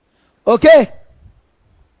Okay?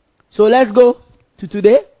 So let's go to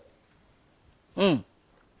today.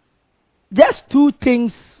 Just 2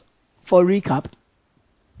 things for recap,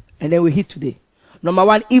 and then we hit today. Number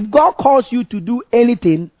 1, if God calls you to do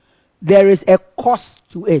anything, there is a cost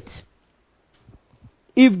to it.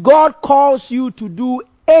 If God calls you to do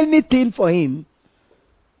anything for Him,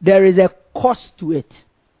 there is a cost to it.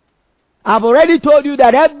 I've already told you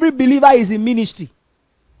that every believer is in ministry.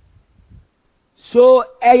 So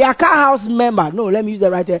a Yaka House member, no, let me use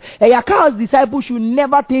the right word. A Yaka House disciple should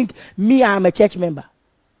never think, me, I am a church member.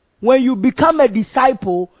 When you become a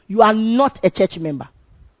disciple, you are not a church member.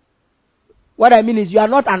 What I mean is, you are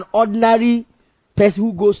not an ordinary person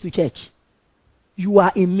who goes to church. You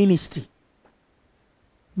are in ministry.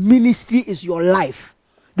 Ministry is your life.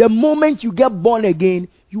 The moment you get born again,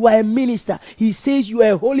 you are a minister. He says you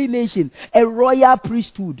are a holy nation, a royal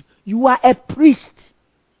priesthood. You are a priest.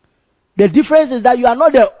 The difference is that you are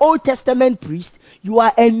not the Old Testament priest, you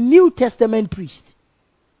are a New Testament priest.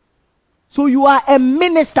 So you are a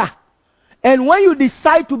minister. And when you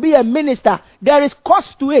decide to be a minister, there is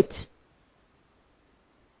cost to it.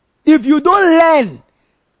 If you don't learn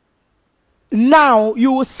now,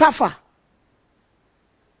 you will suffer.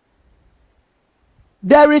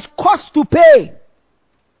 There is cost to pay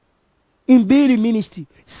in being in ministry.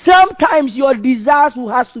 Sometimes your desires will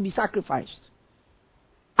have to be sacrificed.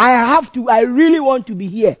 I really want to be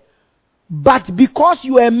here. But because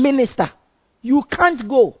you are a minister, you can't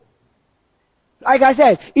go. Like I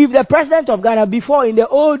said, if the president of Ghana, before in the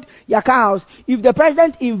old Yaka House, if the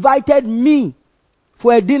president invited me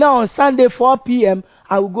for a dinner on Sunday 4 p.m.,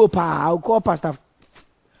 I will go. I will call Pastor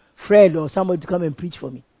Fred or somebody to come and preach for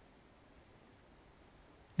me.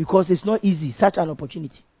 Because it's not easy, such an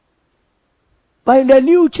opportunity. But in the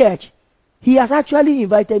new church, he has actually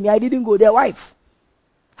invited me. I didn't go. Their wife.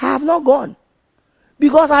 I have not gone.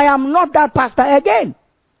 Because I am not that pastor again.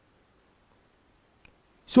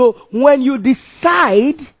 So when you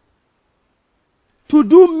decide to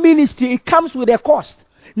do ministry, it comes with a cost.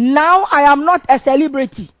 Now I am not a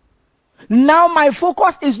celebrity. Now my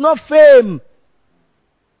focus is not fame.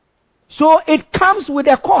 So it comes with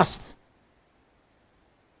a cost.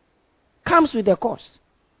 Comes with a cost.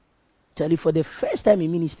 Tell you, for the first time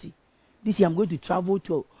in ministry, this year I'm going to travel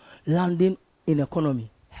to London in economy.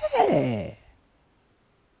 Hey!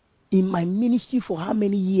 In my ministry for how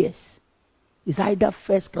many years? It's either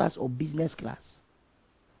first class or business class.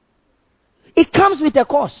 It comes with a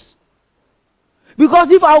cost.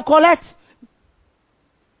 Because if I'll collect,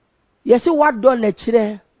 you see what done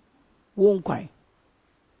naturally won't quite.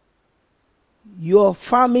 Your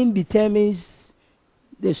farming determines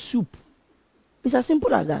the soup. It's as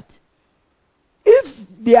simple as that. If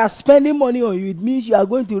they are spending money on you, it means you are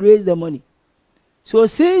going to raise the money. So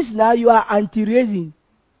since now you are anti-raising,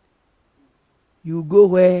 you go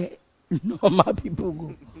where normal people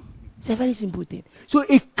go. It's a very simple thing. So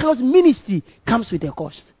ministry comes with a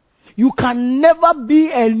cost. You can never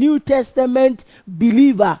be a New Testament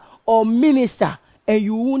believer or minister and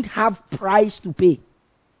you won't have price to pay.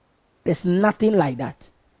 There's nothing like that.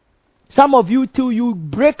 Some of you, till you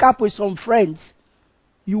break up with some friends,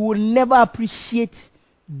 you will never appreciate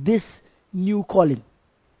this new calling.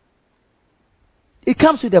 It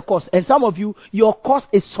comes with a cost. And some of you, your cost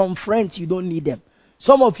is some friends, you don't need them.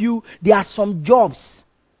 Some of you, there are some jobs.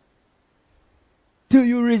 Till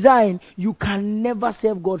you resign, you can never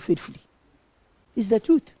serve God faithfully. It's the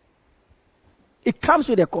truth. It comes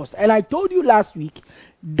with a cost. And I told you last week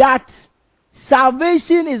that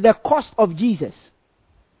salvation is the cost of Jesus.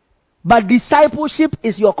 But discipleship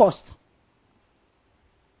is your cost.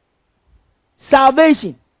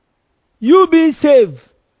 Salvation, you being saved,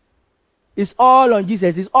 is all on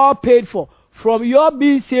Jesus. It's all paid for. From your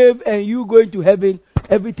being saved and you going to heaven,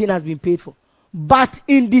 everything has been paid for. But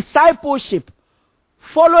in discipleship,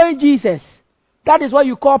 following Jesus, that is what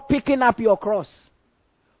you call picking up your cross.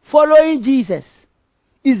 Following Jesus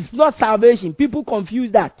is not salvation. People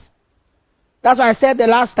confuse that. That's why I said the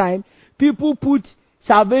last time, people put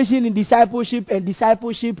salvation in discipleship and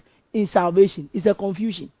discipleship in salvation. It's a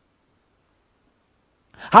confusion.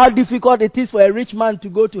 How difficult it is for a rich man to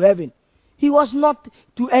go to heaven. He was not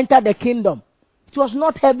to enter the kingdom. It was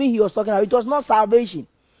not heaven he was talking about. It was not salvation.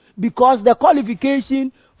 Because the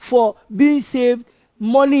qualification for being saved,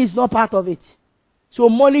 money is not part of it. So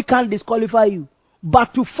money can't disqualify you.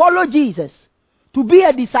 But to follow Jesus, to be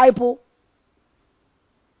a disciple,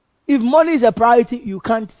 if money is a priority, you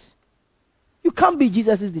can't be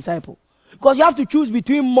Jesus' disciple. Because you have to choose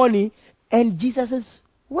between money and Jesus'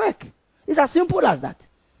 work. It's as simple as that.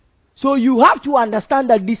 So you have to understand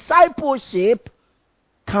that discipleship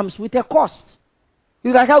comes with a cost.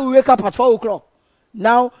 It's like how we wake up at 4 o'clock.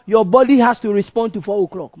 Now, your body has to respond to 4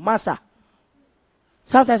 o'clock. Master.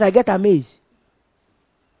 Sometimes I get amazed.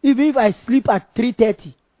 Even if I sleep at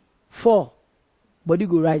 3:30, 4, body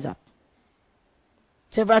will rise up.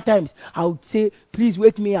 Several times, I would say, please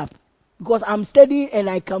wake me up. Because I'm studying and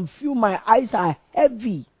I can feel my eyes are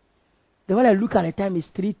heavy. Then when I look at the time, it's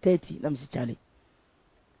 3:30. Let me say, Charlie,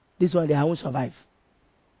 this one, I won't survive.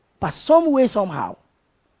 But some way, somehow,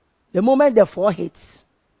 the moment the 4 hits,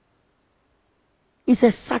 it's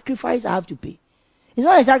a sacrifice I have to pay. It's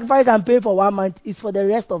not a sacrifice I'm paying for 1 month. It's for the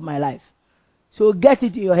rest of my life. So get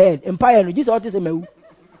it in your head. Empire, this is what is me.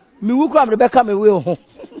 Me will come Rebecca me will.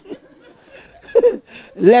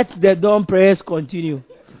 Let the dawn prayers continue.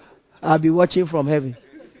 I'll be watching from heaven.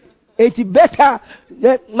 It's better,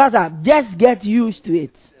 master, just get used to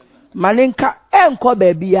it. Maninka enko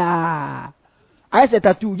baby. I said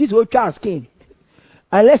tattoo. This is what Charles came.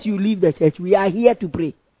 Unless you leave the church, we are here to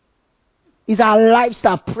pray. It's our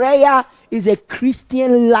lifestyle. Prayer is a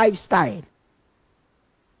Christian lifestyle.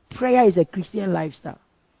 Prayer is a Christian lifestyle.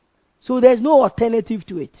 So there's no alternative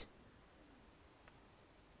to it.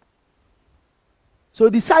 So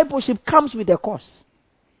discipleship comes with a cost.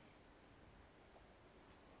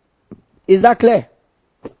 Is that clear?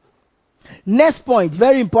 Next point,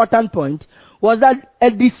 very important point, was that a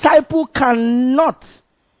disciple cannot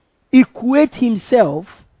equate himself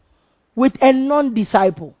with a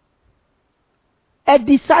non-disciple. A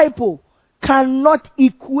disciple cannot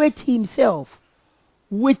equate himself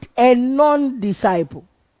with a non-disciple.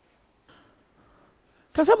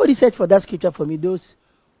 Can somebody search for that scripture for me? Those.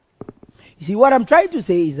 You see, what I'm trying to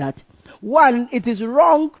say is that, one, it is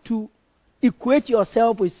wrong to equate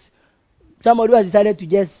yourself with somebody who has decided to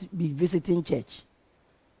just be visiting church.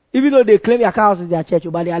 Even though they claim your house is their church,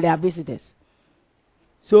 but they are visitors.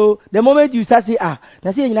 So, the moment you start saying,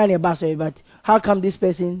 that's it, you're not a but how come this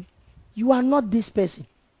person? You are not this person.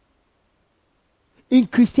 In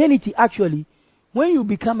Christianity, actually, when you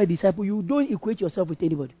become a disciple, you don't equate yourself with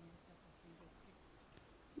anybody.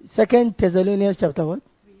 2 Thessalonians chapter what?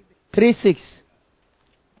 3:6.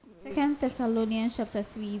 2 Thessalonians chapter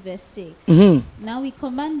 3 verse 6. Mm-hmm. Now we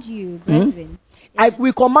command you, brethren.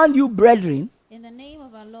 We command you, brethren, in the name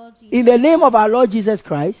of our Lord Jesus, in the name of our Lord Jesus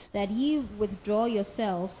Christ, that ye withdraw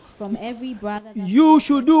yourselves from every brother that you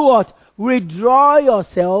should do what? Withdraw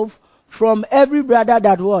yourself from every brother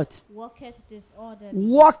that what? Walketh disorderly.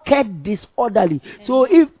 Walketh disorderly. So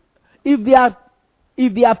if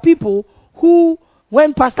there are people who,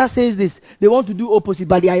 when pastor says this, they want to do opposite,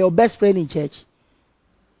 but they are your best friend in church,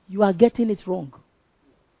 you are getting it wrong.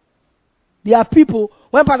 There are people,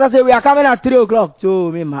 when pastor says we are coming at 3 o'clock,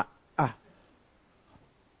 so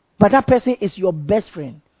but that person is your best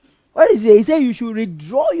friend. What is it? He said you should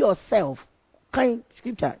withdraw yourself. Kind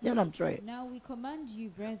scripture. Yeah, I'm trying. Now we command you,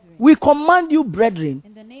 brethren. We command you, brethren.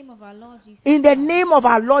 In the name of our Lord Jesus. In the name of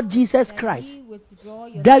our Lord Jesus that Christ.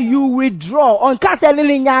 That you withdraw. On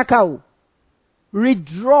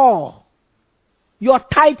withdraw your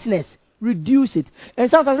tightness. Reduce it. And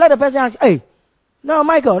sometimes let the person ask, hey, no,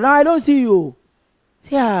 Michael, now I don't see you.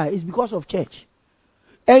 Say, it's because of church.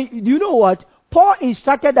 And do you know what? Paul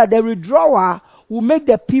instructed that the withdrawer will make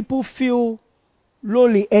the people feel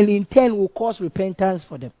lonely and in turn will cause repentance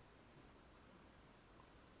for them.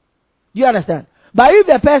 Do you understand? But if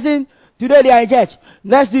the person, today they are in church,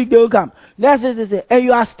 next week they will come, next week and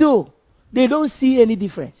you are still, they don't see any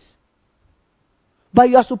difference. But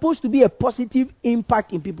you are supposed to be a positive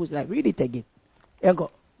impact in people's life. Read it again.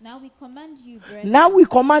 Now we command you, brethren. Now we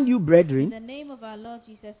command you, brethren. In the name of our Lord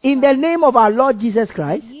Jesus Christ. In the name of our Lord Jesus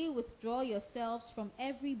Christ. Ye withdraw yourselves from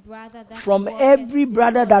every brother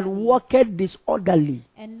that walketh disorderly.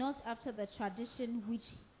 And not after the tradition which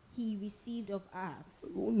he received of us.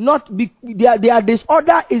 Their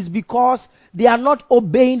disorder is because they are not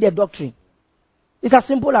obeying the doctrine. It's as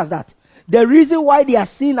simple as that. The reason why they are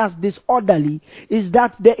seen as disorderly is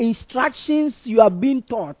that the instructions you are being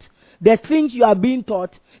taught, the things you are being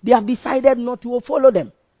taught, they have decided not to follow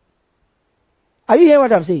them. Are you hearing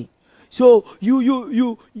what I'm saying? So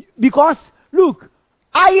because look,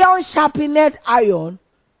 iron sharpened iron.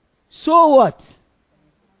 So what?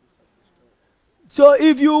 So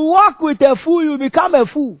if you walk with a fool, you become a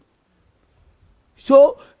fool.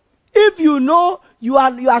 So if you know you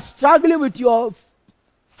are struggling with your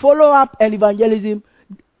follow-up and evangelism,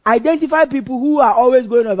 identify people who are always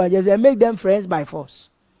going to evangelism and make them friends by force.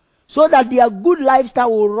 So that their good lifestyle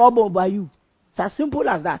will rub over you. It's as simple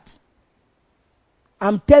as that.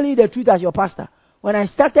 I'm telling you the truth as your pastor. When I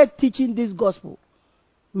started teaching this gospel,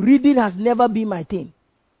 reading has never been my thing.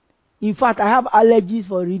 In fact, I have allergies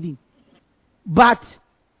for reading. But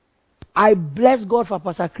I bless God for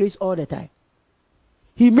Pastor Chris all the time.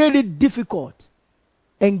 He made it difficult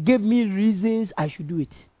and gave me reasons I should do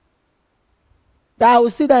it. That I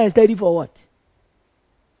will sit down and study for what?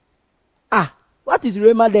 What is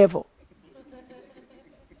Rhema there for?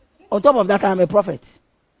 On top of that, I am a prophet.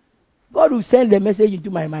 God will send the message into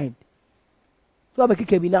my mind. But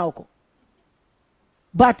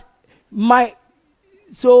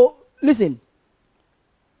listen,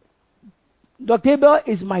 Dr. Abel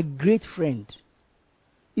is my great friend.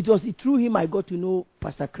 It was through him I got to know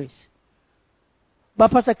Pastor Chris.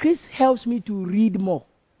 But Pastor Chris helps me to read more.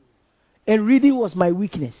 And reading was my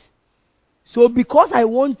weakness. So because I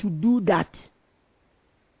want to do that,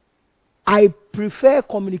 I prefer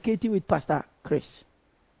communicating with Pastor Chris.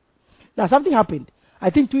 Now something happened.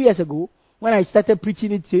 I think 2 years ago, when I started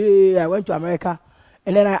preaching it, I went to America.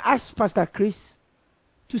 And then I asked Pastor Chris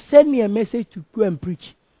to send me a message to go and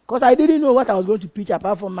preach. Because I didn't know what I was going to preach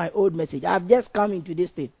apart from my old message. I've just come into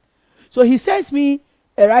this thing. So he sends me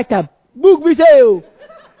a write-up. Book me say,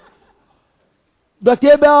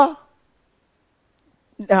 Dr. Abel,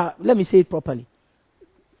 let me say it properly.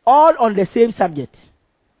 All on the same subject.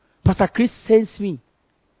 Pastor Chris sends me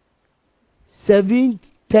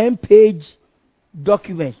 10-page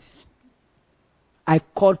documents. I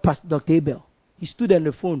called Pastor Dr. Abel. He stood on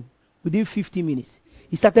the phone within 50 minutes.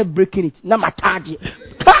 He started breaking it. Namataji.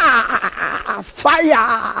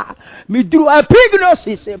 Fire. Me do a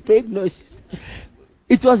prognosis.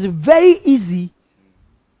 It was very easy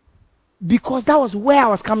because that was where I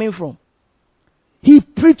was coming from. He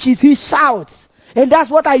preaches, he shouts. And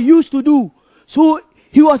that's what I used to do. So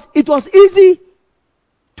it was easy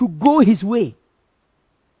to go his way.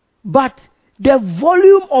 But the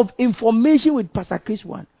volume of information with Pastor Chris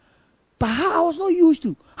one, but how I was not used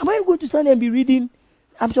to. Am I going to stand and be reading?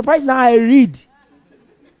 I'm surprised now I read.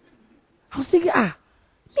 I was thinking, I've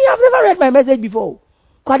never read my message before.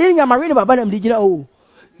 Because I didn't get married about them, did you know?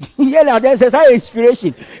 Yeah, there's a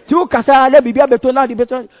inspiration. So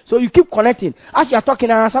you keep connecting. As you are talking,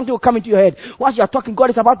 something will come into your head. Once you are talking, God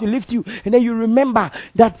is about to lift you. And then you remember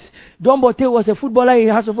that Don Bote was a footballer in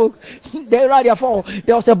House of Folk. There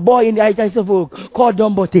was a boy in the House of Folk called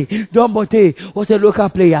Don Bote. Don Bote was a local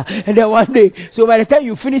player. And then one day, so by the time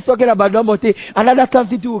you finish talking about Don Bote, another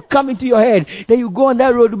something will come into your head. Then you go on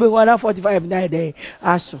that road, 145 night day.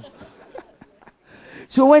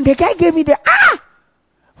 So when the guy gave me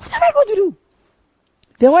what am I going to do?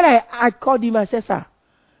 Then when I called him and said, sir,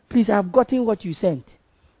 please, I've gotten what you sent.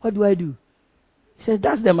 What do I do? He says,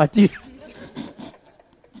 that's the material.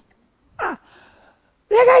 The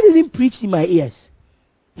guy didn't preach in my ears.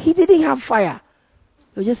 He didn't have fire.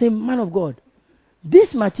 He was just saying, man of God,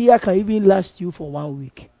 this material can even last you for 1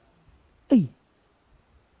 week. Hey,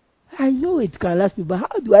 I know it can last me, but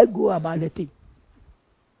how do I go about the thing?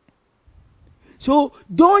 So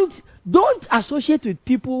don't associate with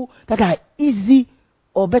people that are easy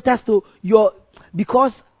or better still.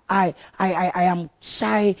 Because I am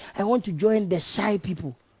shy, I want to join the shy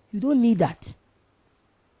people. You don't need that.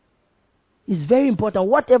 It's very important.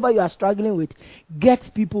 Whatever you are struggling with,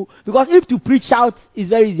 get people. Because if to preach out is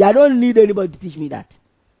very easy, I don't need anybody to teach me that.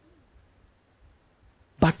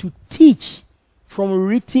 But to teach from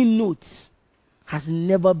written notes has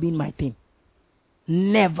never been my thing.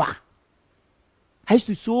 Never. I used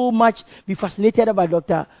to so much be fascinated about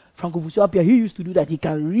Dr. Franco Fusuapia. He used to do that. He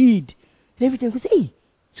can read and everything. He said, hey,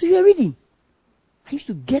 so you are reading. I used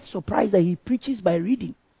to get surprised that he preaches by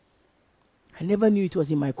reading. I never knew it was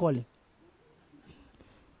in my calling.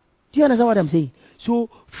 Do you understand what I'm saying? So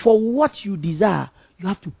for what you desire, you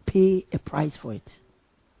have to pay a price for it.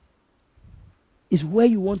 It's where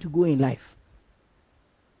you want to go in life.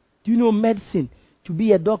 Do you know medicine? To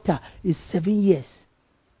be a doctor is 7 years.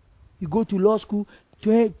 You go to law school,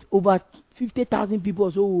 over 50,000 people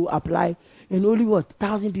or so will apply, and only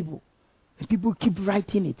 1,000 people. And people keep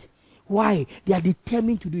writing it. Why? They are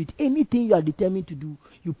determined to do it. Anything you are determined to do,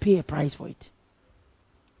 you pay a price for it.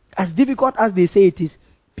 As difficult as they say it is,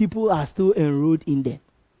 people are still enrolled in them.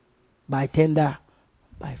 By tender,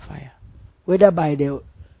 by fire. Whether by the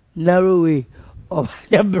narrow way or by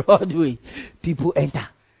the broad way, people enter.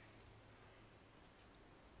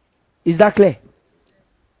 Is that clear?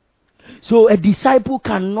 So a disciple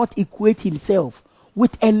cannot equate himself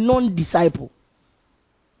with a non-disciple.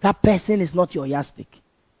 That person is not your yardstick.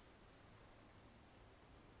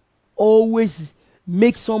 Always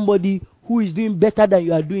make somebody who is doing better than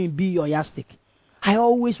you are doing be your yardstick. I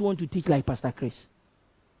always want to teach like Pastor Chris.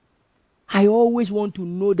 I always want to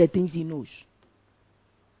know the things he knows.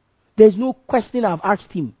 There's no question I've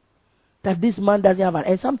asked him that this man doesn't have.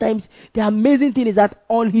 And sometimes the amazing thing is that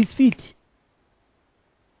on his feet,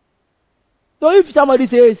 So if somebody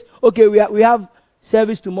says, okay, we have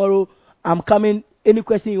service tomorrow, I'm coming, any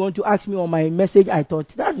question you want to ask me on my message, I taught,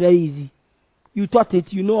 that's very easy. You taught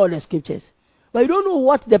it, you know all the scriptures. But you don't know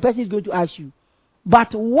what the person is going to ask you.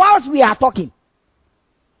 But whilst we are talking,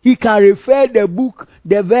 he can refer the book,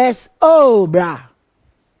 the verse. Oh, brah.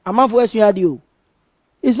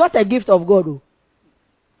 It's not a gift of God. Oh.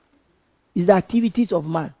 It's the activities of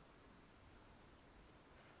man.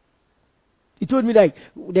 He told me like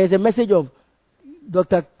there's a message of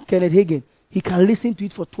Dr. Kenneth Hagin. He can listen to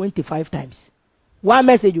it for 25 times. One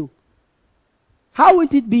message. Oh. How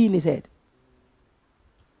would it be in his head?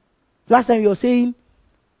 Last time you were saying,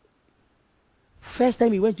 first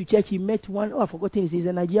time he went to church, he met one, I've forgotten, he's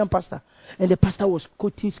a Nigerian pastor. And the pastor was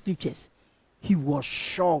quoting scriptures. He was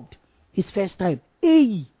shocked. His first time.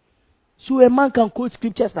 Hey! So a man can quote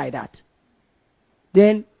scriptures like that.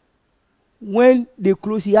 Then, when they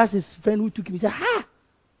close, he asked his friend who took him, he said,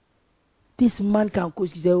 this man can quote.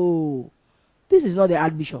 He said, oh, this is not the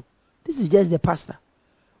archbishop. This is just the pastor.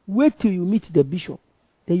 Wait till you meet the bishop.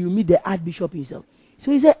 Then you meet the archbishop himself.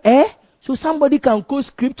 So he said, so somebody can quote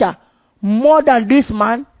scripture more than this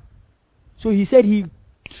man? So he said he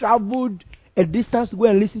traveled a distance to go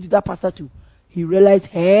and listen to that pastor too. He realized,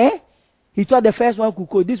 he thought the first one could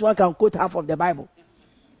quote. This one can quote half of the Bible.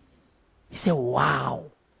 He said, wow.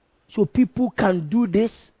 So people can do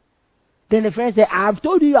this. Then the friend said, I've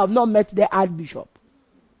told you I have not met the archbishop.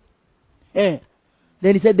 Then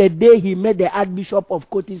he said the day he met the archbishop of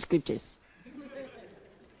quoting scriptures,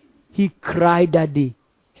 he cried that day.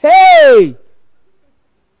 Hey!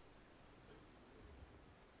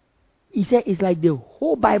 He said it's like the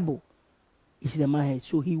whole Bible is in the man's head.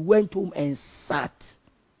 So he went home and started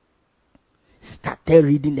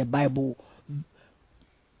reading the Bible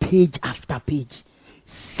page after page.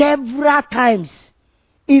 Several times.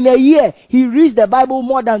 In a year, he reads the Bible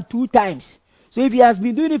more than 2 times. So if he has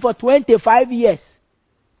been doing it for 25 years,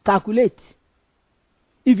 calculate.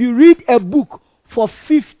 If you read a book for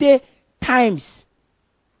 50 times,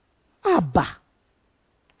 Abba.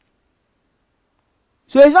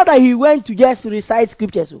 So it's not that he went to just recite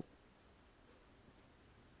scriptures.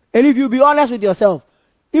 And if you be honest with yourself,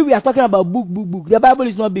 if we are talking about book, the Bible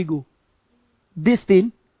is not big. This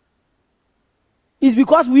thing is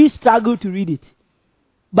because we struggle to read it.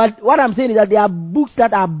 But what I'm saying is that there are books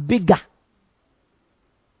that are bigger,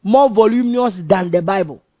 more voluminous than the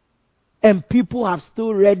Bible. And people have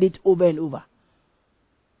still read it over and over.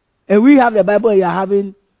 And we have the Bible and you are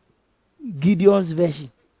having Gideon's version.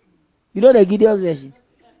 You know the Gideon's version?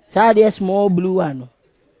 It's a small blue one.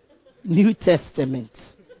 New Testament.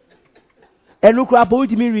 And look what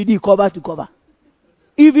me read it cover to cover.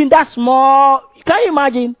 Even that small, can you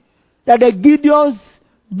imagine that the Gideon's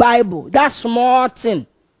Bible, that small thing,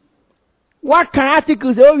 what kind of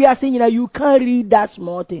articles we are saying that you can't read that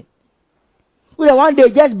small thing? Well, one day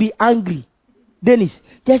just be angry. Dennis,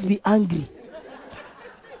 just be angry.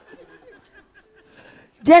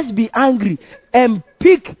 Just be angry and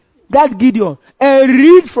pick that Gideon and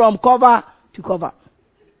read from cover to cover.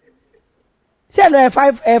 Say no,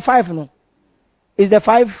 five no. Is the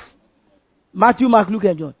 5 Matthew, Mark, Luke,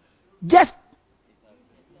 and John? Just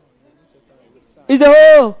is the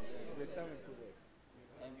whole.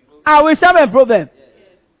 With some and proverb.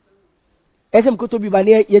 SM Kotobi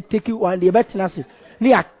Bania, you take you one day, better than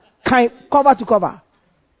near cover to cover.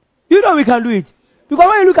 You know we can do it. Because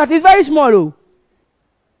when you look at it, it's very small. Oh.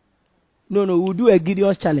 No, we'll do a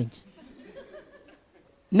Gideon's challenge.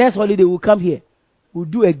 Next holiday, we'll come here. We'll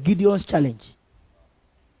do a Gideon's challenge.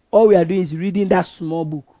 All we are doing is reading that small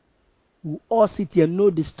book. We'll all sit here, no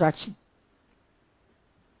distraction.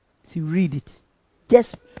 See, read it.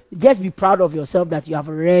 Just be proud of yourself that you have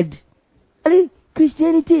read. I mean,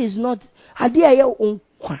 Christianity is not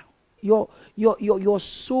your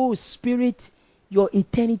soul, spirit, your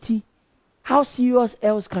eternity. How serious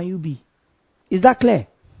else can you be? Is that clear?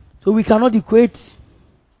 So we cannot equate.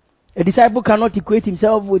 A disciple cannot equate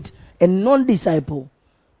himself with a non-disciple.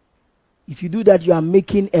 If you do that, you are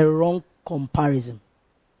making a wrong comparison.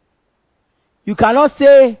 You cannot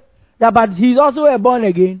say that, but he's also a born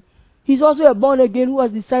again. He's also a born again who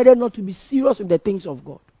has decided not to be serious with the things of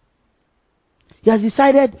God. He has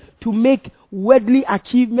decided to make worldly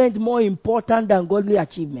achievement more important than godly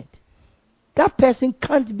achievement. That person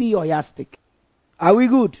can't be your yardstick. Are we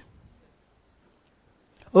good?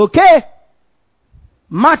 Okay.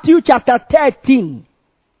 Matthew chapter 13,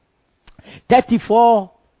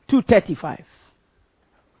 34 to 35.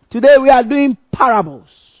 Today we are doing parables.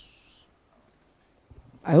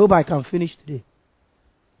 I hope I can finish today.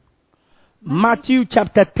 Matthew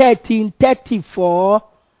chapter 13, 34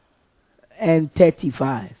 and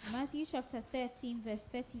 35. Matthew Matthew chapter 13, verse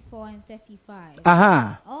 34 and 35.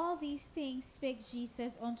 All these things spake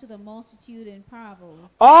Jesus unto the multitude in parables.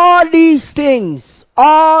 All these things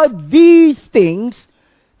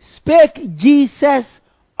spake Jesus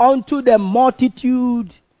unto the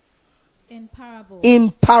multitude in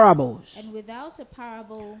parables. And without a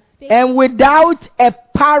parable spake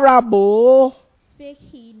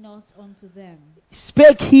he not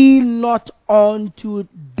unto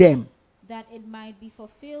them. That it might be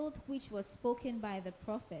fulfilled which was spoken by the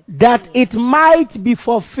prophet.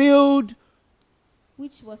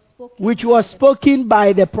 Which was spoken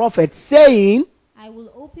by the prophet, saying, I will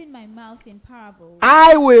open my mouth in parables.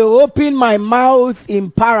 I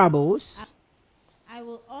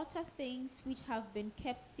will utter things which have been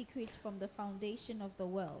kept secret from the foundation of the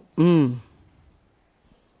world.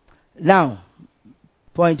 Now,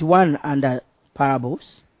 point 1 under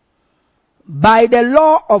parables. By the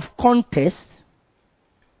law of contest,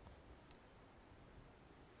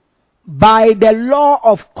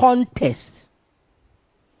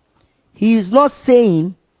 he is not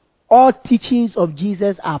saying all teachings of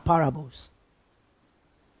Jesus are parables.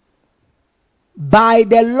 By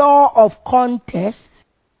the law of contest,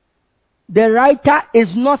 the writer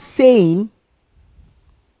is not saying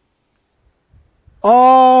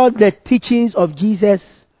all the teachings of Jesus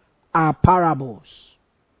are parables.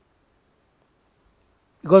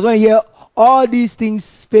 Because when you hear all these things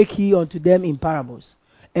spake he unto them in parables,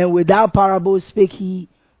 and without parables spake he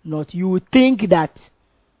not, you would think that,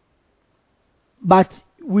 but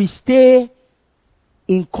we stay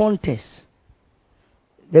in context.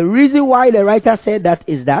 The reason why the writer said that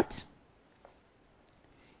is that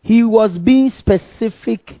he was being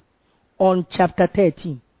specific on chapter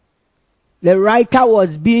 13. The writer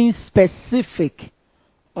was being specific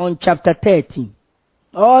on chapter 13.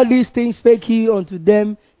 All these things spake he unto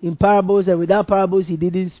them in parables, and without parables he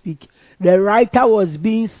didn't speak. The writer was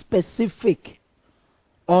being specific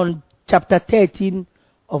on chapter 13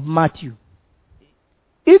 of Matthew.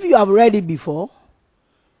 If you have read it before,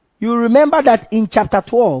 you remember that in chapter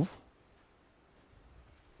 12,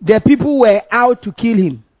 the people were out to kill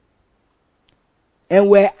him and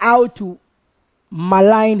were out to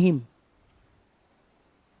malign him.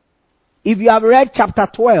 If you have read chapter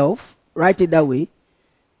 12, write it that way,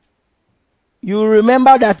 you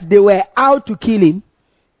remember that they were out to kill him,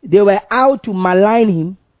 they were out to malign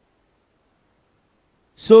him,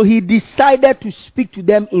 so he decided to speak to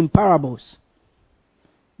them in parables.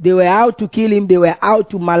 They were out to kill him, they were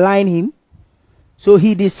out to malign him, so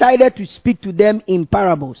he decided to speak to them in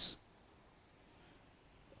parables.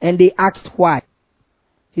 And they asked why.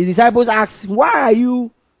 His disciples asked, why are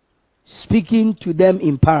you speaking to them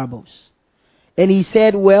in parables? And he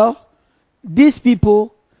said, well, these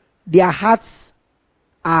people, their hearts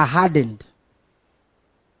are hardened.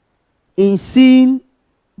 In seeing,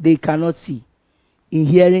 they cannot see. In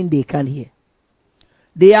hearing, they can't hear.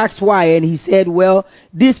 They asked why, and he said, well,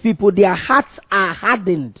 these people, their hearts are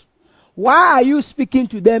hardened. Why are you speaking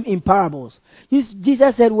to them in parables?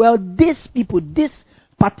 Jesus said, well, these people, this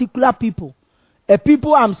particular people, a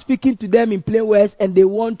people I'm speaking to them in plain words, and they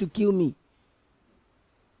want to kill me.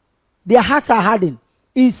 Their hearts are hardened.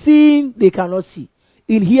 In seeing, they cannot see.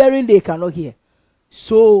 In hearing, they cannot hear.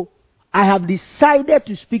 So, I have decided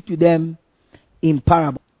to speak to them in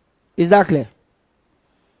parables. Is that clear?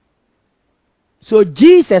 So,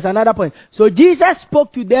 Jesus, another point. So, Jesus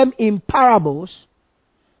spoke to them in parables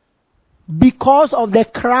because of the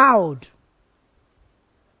crowd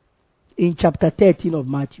in chapter 13 of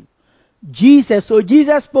Matthew. Jesus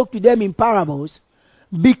spoke to them in parables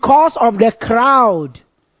because of the crowd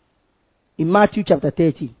in Matthew chapter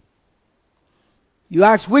 13. You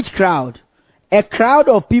ask, which crowd? A crowd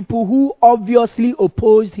of people who obviously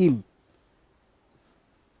opposed him.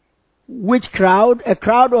 Which crowd? A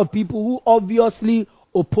crowd of people who obviously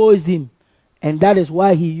opposed him. And that is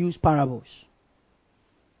why he used parables.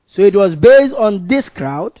 So it was based on this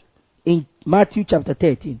crowd in Matthew chapter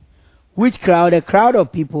 13. Which crowd? A crowd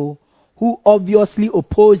of people who obviously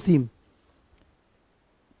opposed him.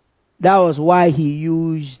 That was why he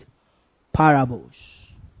used parables.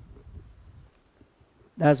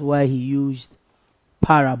 That's why he used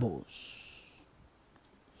parables.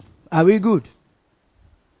 Are we good?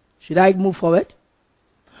 Should I move forward?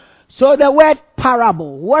 So the word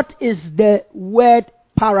parable. What is the word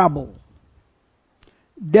parable?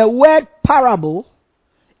 The word parable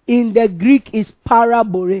in the Greek is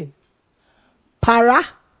parabole. Para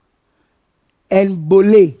and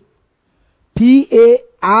bole.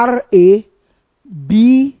 P-A-R-A-B-O-L-E.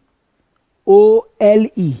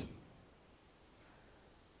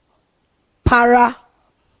 Parabole.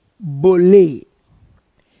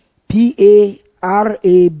 Parabole.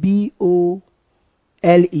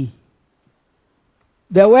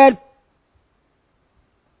 The word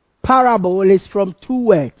parable is from two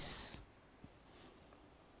words.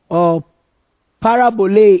 Or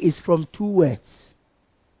parabole is from two words.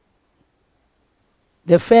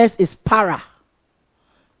 The first is para.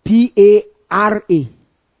 P-A-R-A.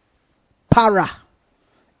 Para.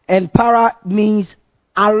 And para means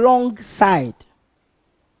alongside.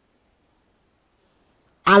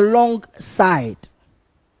 Alongside.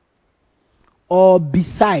 Or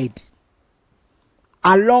beside.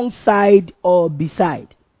 Alongside or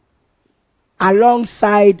beside.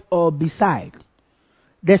 Alongside or beside.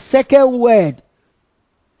 The second word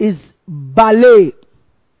is ballet.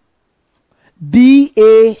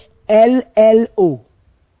 B-A-L-L-O.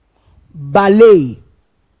 Ballet.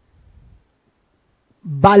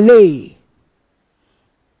 Ballet.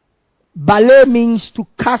 Ballet means to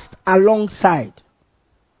cast alongside.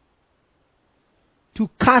 To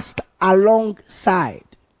cast alongside.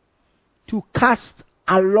 To cast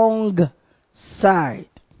alongside.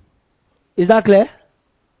 Is that clear?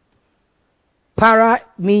 Para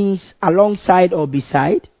means alongside or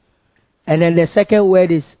beside. And then the second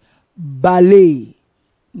word is ballet.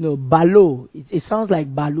 No, balloon. It sounds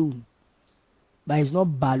like balloon. But it's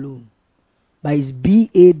not balloon. But it's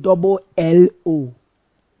B-A-L-L-O.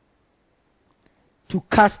 To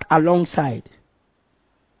cast alongside.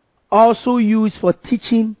 Also used for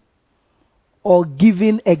teaching or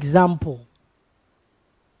giving example.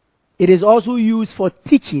 It is also used for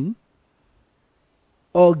teaching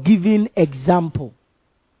or giving example.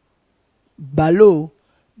 Balo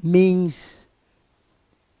means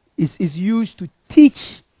is used to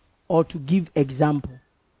teach or to give example.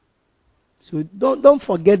 So don't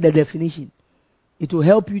forget the definition. It will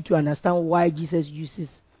help you to understand why Jesus uses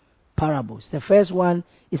parables. The first one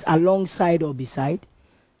is alongside or beside.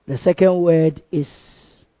 The second word is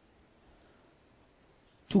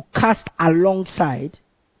to cast alongside,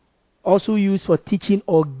 also used for teaching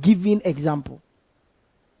or giving example.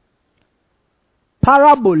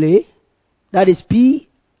 Parabole, that is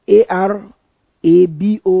P-A-R-A-B-O-L-E,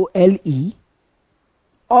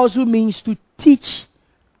 also means to teach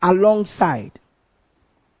alongside.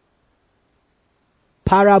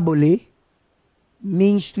 Parabole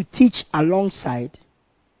means to teach alongside.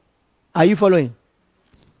 Are you following?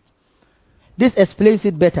 This explains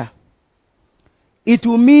it better. It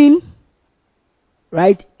will mean,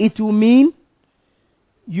 right? It will mean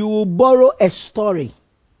you will borrow a story.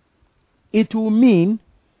 It will mean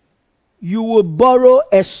you will borrow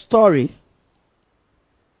a story.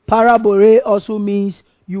 Parabole also means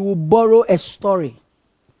you will borrow a story.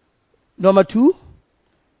 Number two,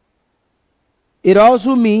 it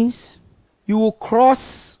also means you will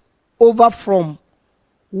cross over from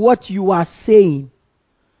what you are saying.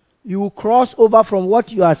 You will cross over from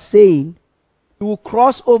what you are saying. You will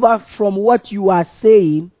cross over from what you are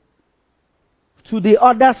saying to the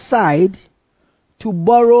other side to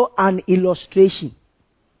borrow an illustration.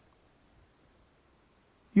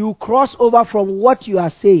 You cross over from what you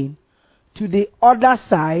are saying to the other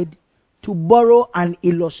side to borrow an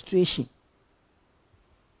illustration.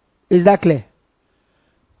 Is that clear?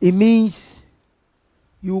 It means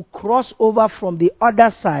you cross over from the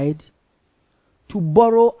other side to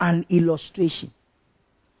borrow an illustration.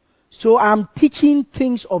 So I'm teaching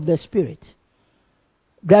things of the Spirit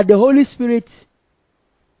that the Holy Spirit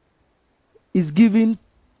is given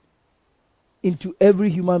into every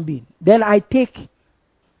human being. Then I take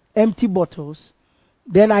empty bottles,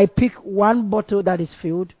 then I pick one bottle that is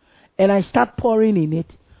filled, and I start pouring in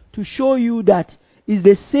it to show you that it's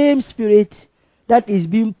the same Spirit that is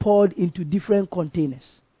being poured into different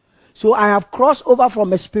containers. So I have crossed over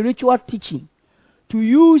from a spiritual teaching to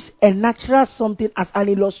use a natural something as an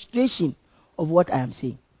illustration of what I am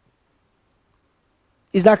saying.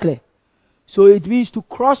 Is that clear? So it means to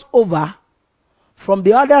cross over from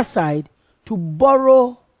the other side to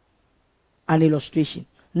borrow an illustration.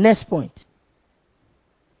 Next point.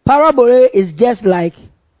 Parabole is just like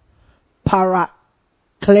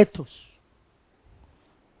parakletos.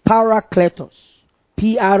 Parakletos.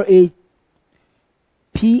 P-R-A-K-L-E-T-O-S.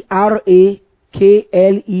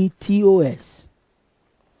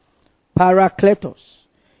 Parakletos.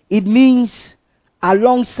 It means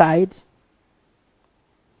alongside.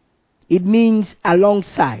 It means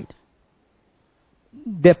alongside.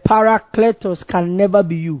 The parakletos can never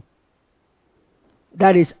be you.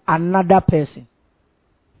 That is another person.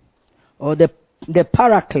 Or the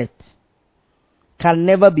paraclete can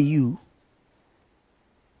never be you.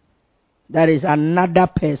 That is another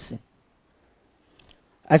person.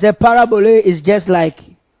 I said parabole is just like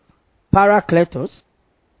parakletos.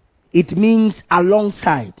 it means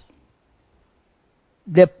alongside.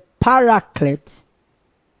 The paraclete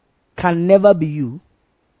can never be you.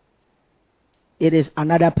 It is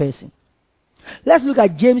another person. Let's look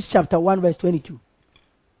at James chapter 1 verse 22.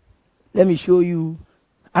 Let me show you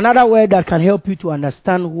another word that can help you to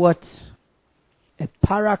understand what a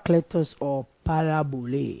parakletos or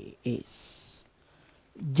parabole is.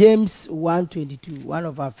 James 1:22, one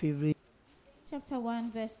of our favorite. Chapter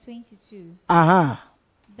 1 verse 22.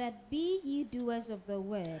 But be ye doers of the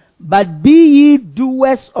word. But be ye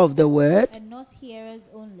doers of the word. And not hearers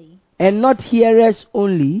only. And not hearers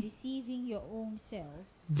only. Deceiving your own selves.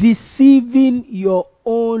 Deceiving your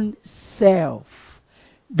own self.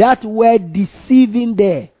 That word deceiving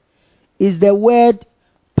there is the word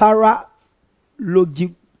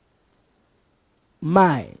paralogimai.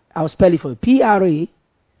 I'll spell it for you.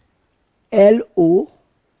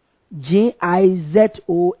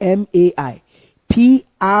 P-A-R-A-L-O-G-I-Z-O-M-A-I.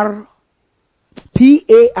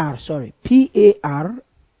 P-A-R-A,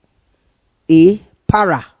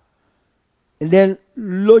 para. And then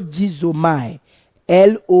logizomai.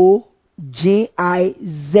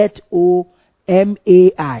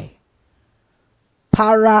 L-O-G-I-Z-O-M-A-I.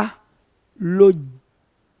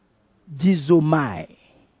 Paralogizomai.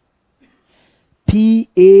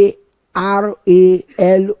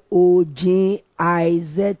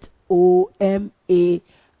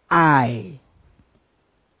 P-A-R-A-L-O-G-I-Z-O-M-A-I.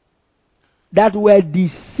 That word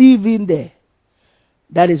deceiving there,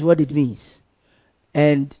 that is what it means.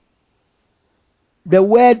 And the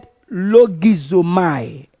word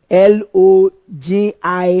logizomai,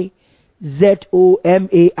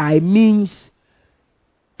 L-O-G-I-Z-O-M-A-I, means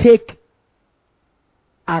take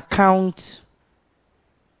account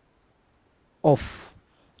of.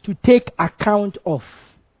 To take account of.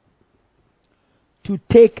 To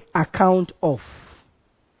take account of.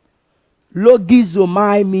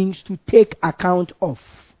 Logizomai means to take account of.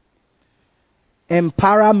 And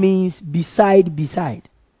para means beside.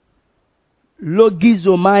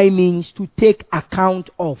 Logizomai means to take account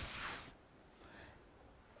of.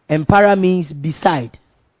 And para means beside.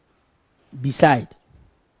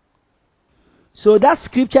 So that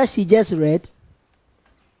scripture she just read,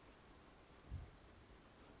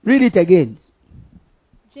 read it again.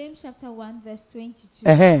 James chapter 1 verse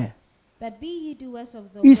 22. But be ye doers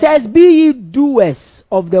of the word. He says, be ye doers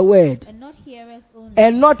of the word. And not hearers only.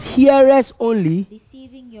 And not hearers only.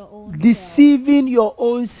 Deceiving your own Deceiving your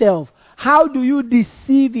own self. How do you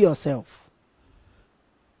deceive yourself?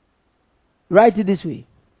 Write it this way.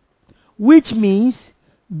 Which means,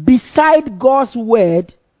 beside God's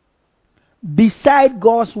word,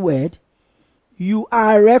 you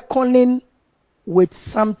are reckoning with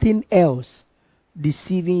something else,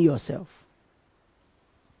 deceiving yourself.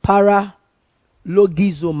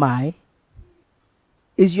 Paralogizomai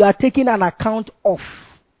is you are taking an account of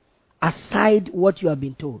aside what you have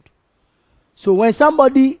been told. So when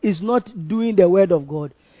somebody is not doing the word of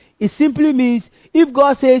God, it simply means if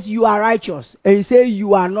God says you are righteous and you say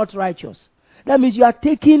you are not righteous, that means you are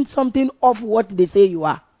taking something off what they say you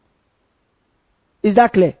are. Is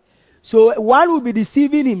that clear? So one will be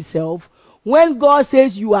deceiving himself when God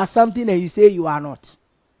says you are something and you say you are not.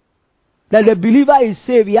 That the believer is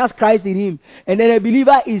saved, he has Christ in him. And then the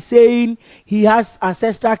believer is saying he has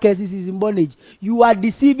ancestral curses, he's in bondage. You are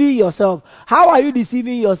deceiving yourself. How are you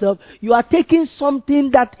deceiving yourself? You are taking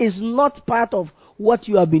something that is not part of what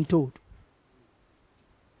you have been told.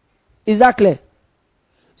 Is that clear?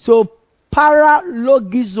 So,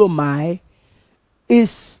 paralogizomai is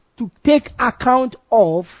to take account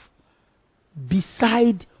of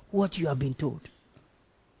beside what you have been told.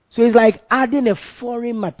 So it's like adding a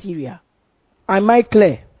foreign material. Am I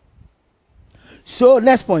clear? So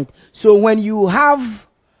next point. So when you have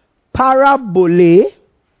parabole,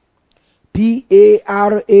 P-A-R-A-B-O-L,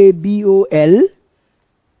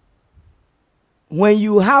 when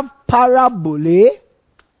you have parabole,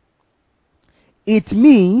 it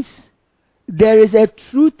means there is a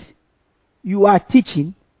truth you are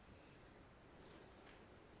teaching.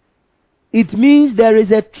 It means there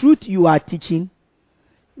is a truth you are teaching.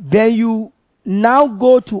 Then you now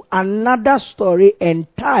go to another story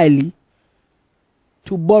entirely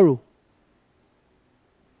to borrow.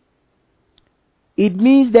 It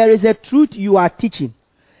means there is a truth you are teaching.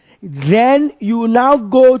 Then you now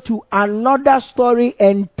go to another story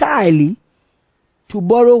entirely to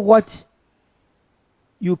borrow what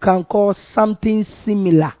you can call something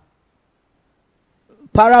similar.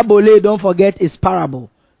 Parabole, don't forget, is parable.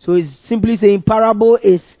 So it's simply saying parable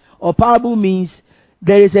means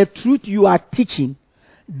there is a truth you are teaching.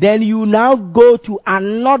 Then you now go to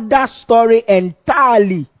another story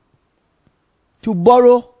entirely to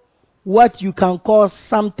borrow what you can call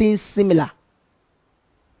something similar.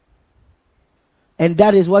 And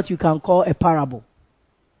that is what you can call a parable.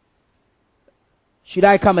 Should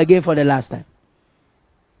I come again for the last time?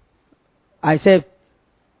 I said,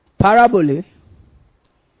 parabole,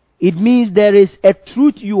 it means there is a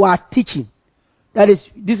truth you are teaching.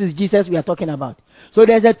 This is Jesus we are talking about. So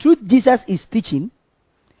there's a truth Jesus is teaching.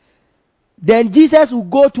 Then Jesus will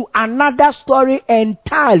go to another story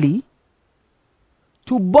entirely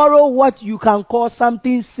to borrow what you can call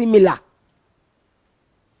something similar.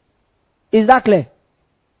 Is that clear?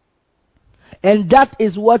 And that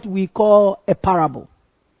is what we call a parable.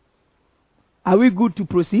 Are we good to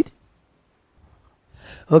proceed?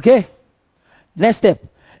 Okay. Next step.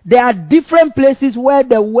 There are different places where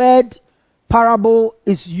the word parable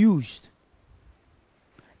is used.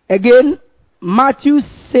 Again, Matthew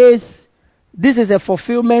says this is a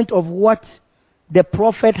fulfillment of what the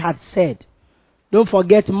prophet had said. Don't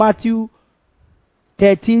forget Matthew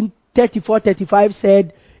 13:34-35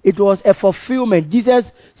 said it was a fulfillment. Jesus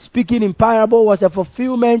speaking in parable was a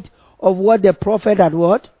fulfillment of what the prophet had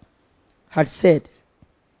what? Had said.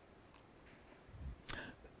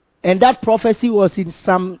 And that prophecy was in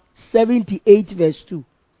Psalm 78 verse 2.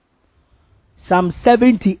 Psalm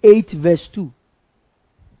 78 verse 2.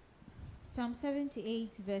 Psalm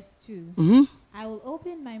 78 verse 2. Mm-hmm. I will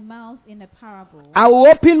open my mouth in a parable. I will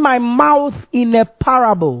open my mouth in a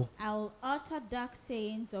parable. I will utter dark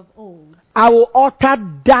sayings of old. I will utter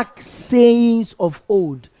dark sayings of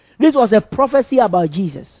old. This was a prophecy about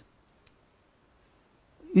Jesus.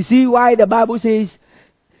 You see why the Bible says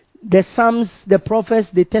the Psalms, the prophets,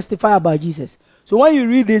 they testify about Jesus. So when you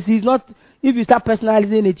read this, it's not, if you start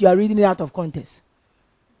personalizing it, you are reading it out of context.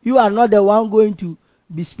 You are not the one going to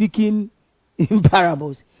be speaking in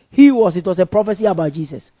parables. It was a prophecy about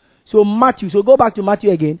Jesus. So go back to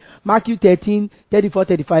Matthew again. Matthew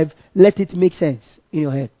 13:34-35. Let it make sense in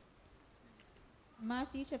your head.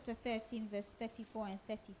 Matthew chapter 13 verse 34 and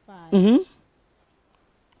 35. Mm-hmm.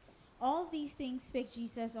 All these things spake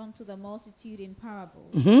Jesus unto the multitude in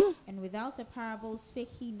parables, Mm-hmm. and without a parable spake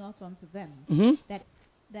he not unto them, Mm-hmm.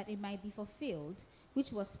 that it might be fulfilled,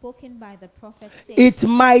 which was spoken by the prophet saying. It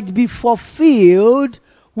might be fulfilled,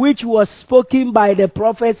 which was spoken by the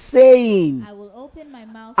prophet saying, I will open my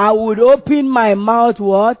mouth. I would open my mouth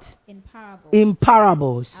what? In parables. In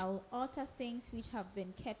parables. I will utter things which have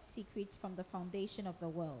been kept secret from the foundation of the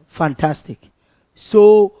world. Fantastic.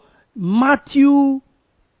 So Matthew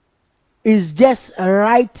is just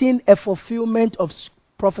writing a fulfillment of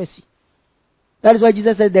prophecy. That is why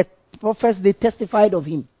Jesus said that prophets, they testified of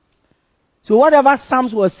him. So whatever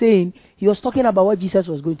Psalms was saying, he was talking about what Jesus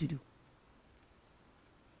was going to do.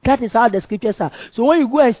 That is how the scriptures are. So when you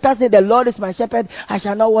go and start saying, the Lord is my shepherd, I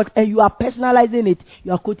shall not want, and you are personalizing it,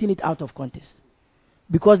 you are quoting it out of context.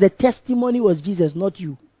 Because the testimony was Jesus, not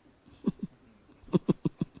you.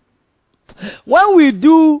 When we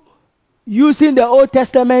do using the Old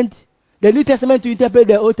Testament, the New Testament to interpret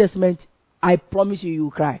the Old Testament, I promise you, you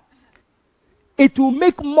will cry. It will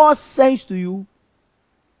make more sense to you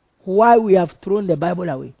why we have thrown the Bible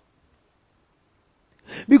away.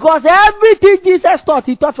 Because everything Jesus taught,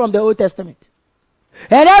 he taught from the Old Testament.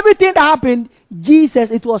 And everything that happened,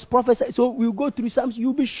 Jesus, it was prophesied. So we'll go through Psalms,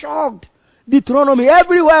 you'll be shocked. Deuteronomy,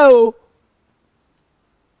 everywhere. Oh.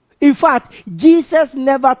 In fact, Jesus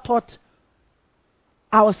never taught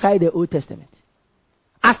outside the Old Testament.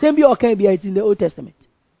 Assembly or can be it's in the Old Testament.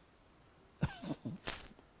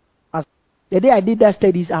 The day I did that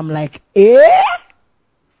studies, I'm like,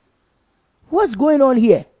 what's going on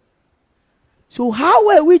here? So how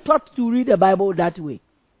were we taught to read the Bible that way?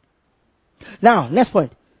 Now, next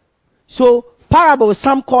point. So, parables,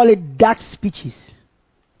 some call it dark speeches.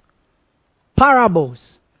 Parables,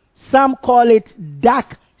 some call it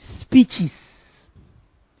dark speeches.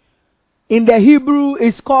 In the Hebrew,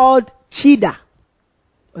 it's called chida.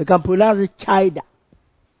 We can pronounce it chida.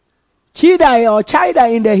 Chida or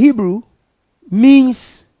chida in the Hebrew means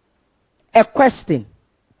a question,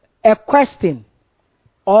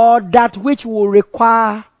 or that which will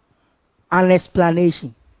require an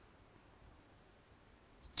explanation.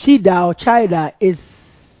 Chida or chida is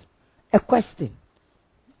a question,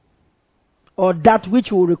 or that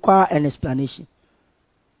which will require an explanation.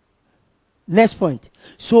 Next point.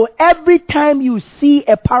 So every time you see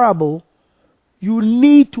a parable, you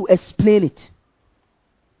need to explain it.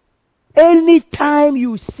 Anytime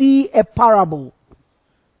you see a parable,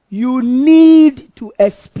 you need to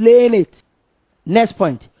explain it. Next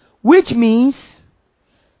point. Which means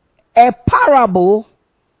a parable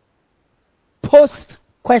posts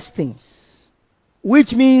questions.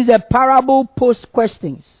 Which means a parable posts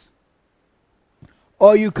questions.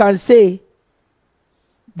 or you can say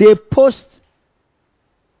they post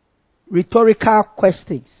rhetorical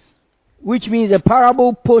questions, which means a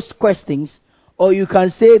parable posts questions, or you can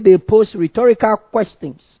say they post rhetorical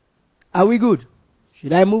questions. Are we good?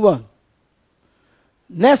 Should I move on?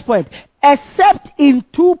 Next point. Except in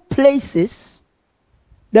two places,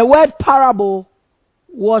 the word parable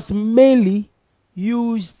was mainly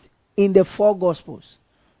used in the four Gospels.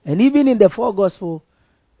 And even in the four Gospels,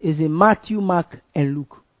 is in Matthew, Mark, and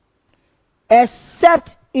Luke. Except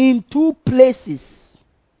in two places,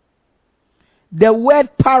 the word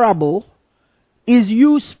parable is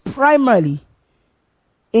used primarily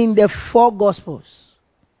in the four Gospels.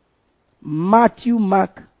 Matthew,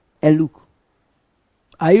 Mark, and Luke.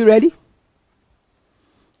 Are you ready?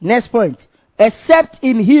 Next point. Except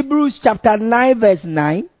in Hebrews chapter 9 verse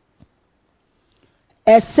 9.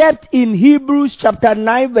 Except in Hebrews chapter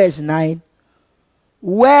 9 verse 9,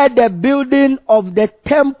 where the building of the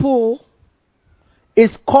temple is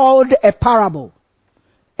called a parable.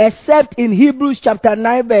 Except in Hebrews chapter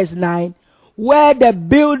 9 verse 9, where the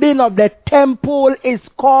building of the temple is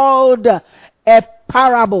called a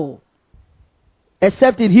parable.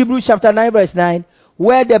 Except in Hebrews chapter 9 verse 9,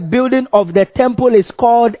 where the building of the temple is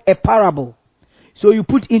called a parable. So you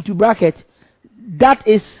put into bracket, that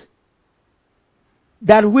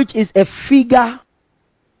which is a figure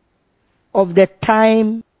of the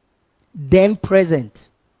time then present.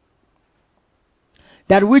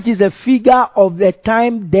 That which is a figure of the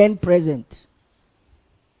time then present.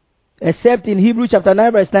 Except in Hebrews chapter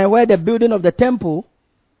 9 verse 9, where the building of the temple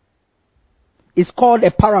is called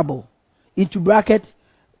a parable. Into bracket,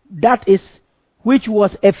 that is which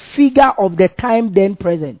was a figure of the time then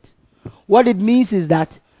present. What it means is that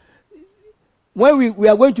when we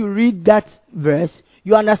are going to read that verse,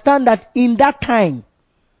 you understand that in that time,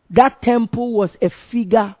 that temple was a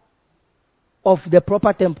figure of the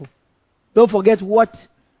proper temple. Don't forget what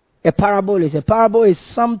a parable is. A parable is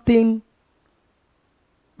something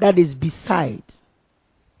that is beside,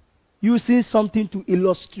 using something to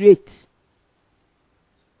illustrate.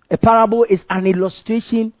 A parable is an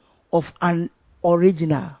illustration of an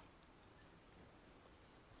original.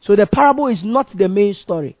 So the parable is not the main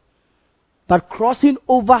story, but crossing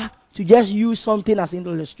over to just use something as an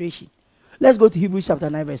illustration. Let's go to Hebrews chapter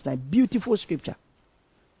 9 verse 9. Beautiful scripture.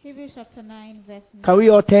 Hebrews chapter 9 verse 9. Can we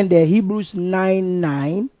all turn there? Hebrews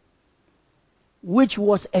 9:9, which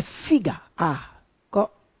was a figure.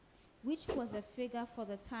 Which was a figure for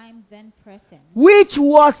the time then present. Which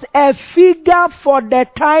was a figure for the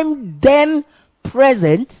time then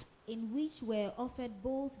present. In which were offered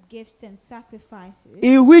both gifts and sacrifices.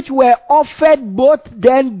 In which were offered both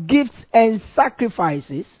then gifts and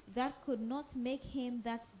sacrifices. That could not make him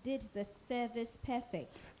that did the service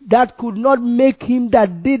perfect. That could not make him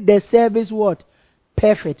that did the service what?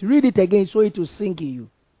 Perfect. Read it again so it will sink in you.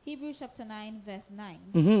 Hebrews chapter 9 verse 9.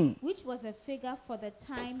 Mm-hmm. Which was a figure for the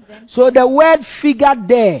time then. So the word figure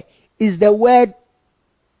there is the word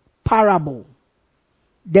parable.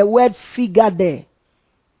 The word figure there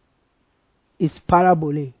is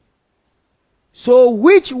parabole. So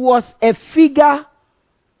which was a figure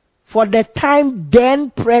for the time then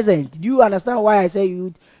present. Do you understand why I say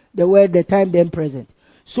you the word the time then present?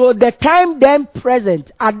 So the time then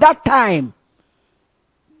present, at that time,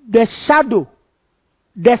 the shadow,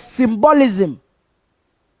 the symbolism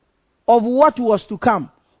of what was to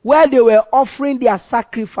come, where they were offering their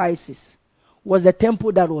sacrifices, was the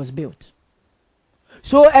temple that was built.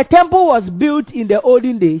 So a temple was built in the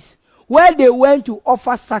olden days where they went to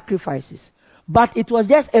offer sacrifices, but it was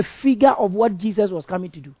just a figure of what Jesus was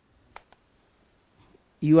coming to do.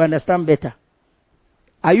 You understand better?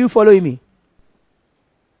 Are you following me?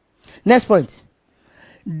 Next point.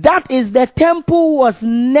 That is, the temple was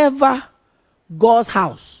never God's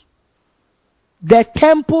house. The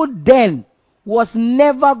temple then was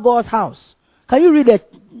never God's house. Can you read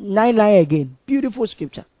that 9:9 again? Beautiful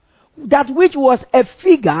scripture. That which was a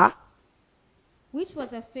figure. Which was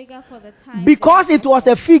a figure for the time. Because it was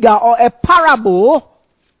a figure or a parable.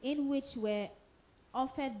 In which were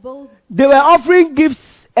offered both. They were offering gifts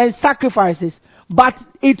and sacrifices, but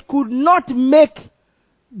it could not make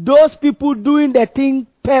those people doing the thing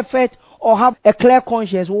perfect or have a clear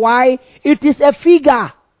conscience. Why? It is a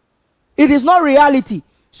figure. It is not reality.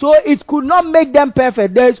 So it could not make them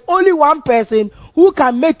perfect. There is only one person who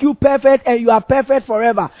can make you perfect and you are perfect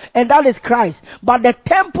forever. And that is Christ. But the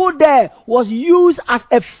temple there was used as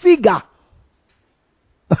a figure.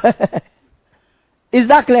 Is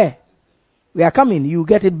that clear? We are coming. You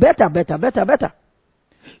get it better.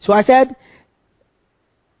 So I said,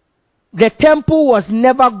 the temple was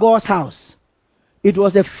never God's house. It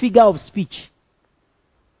was a figure of speech.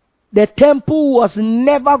 The temple was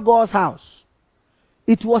never God's house.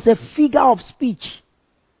 It was a figure of speech.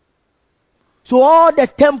 So all the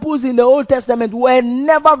temples in the Old Testament were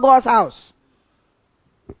never God's house.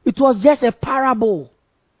 It was just a parable,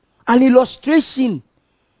 an illustration.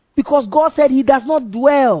 Because God said he does not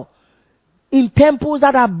dwell in temples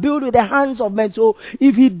that are built with the hands of men. So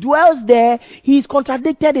if he dwells there, he's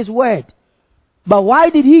contradicted his word. But why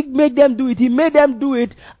did he make them do it? He made them do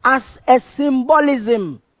it as a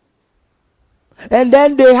symbolism. And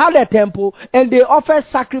then they had a temple and they offered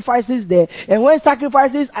sacrifices there. And when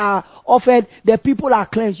sacrifices are offered, the people are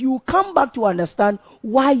cleansed. You will come back to understand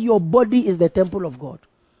why your body is the temple of God,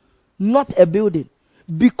 not a building.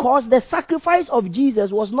 Because the sacrifice of Jesus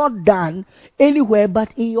was not done anywhere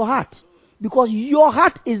but in your heart. Because your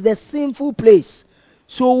heart is the sinful place.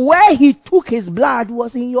 So where he took his blood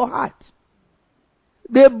was in your heart.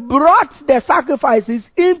 They brought the sacrifices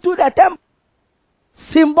into the temple.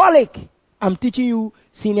 Symbolic. I'm teaching you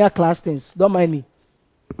senior class things. Don't mind me.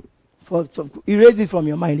 Erase it from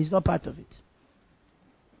your mind. It's not part of it.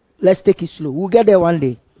 Let's take it slow. We'll get there one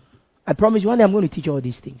day. I promise you one day I'm going to teach all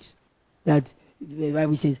these things. That the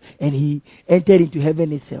Bible says, and he entered into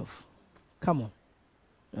heaven itself. Come on.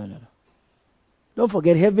 No. Don't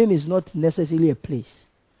forget, heaven is not necessarily a place.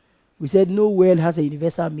 We said no word has a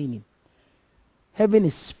universal meaning. Heaven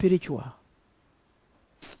is spiritual.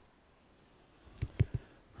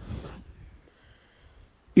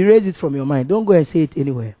 Erase it from your mind. Don't go and say it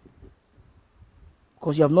anywhere.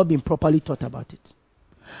 Because you have not been properly taught about it.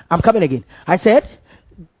 I'm coming again. I said,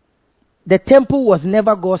 the temple was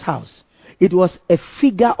never God's house. It was a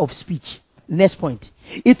figure of speech. Next point.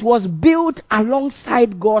 It was built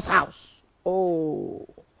alongside God's house. Oh.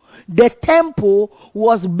 The temple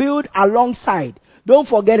was built alongside. Don't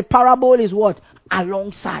forget, parable is what?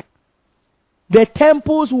 Alongside. The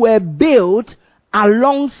temples were built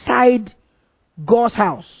alongside God's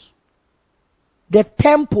house. The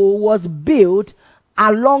temple was built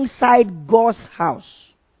alongside God's house.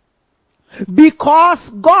 Because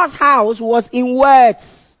God's house was in words.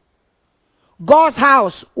 God's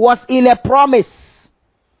house was in a promise.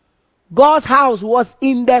 God's house was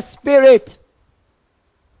in the spirit.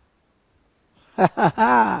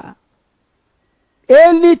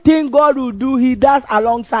 Anything God will do, he does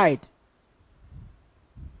alongside.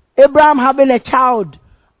 Abraham having a child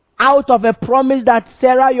out of a promise that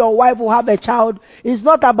Sarah, your wife, will have a child. It's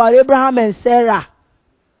not about Abraham and Sarah.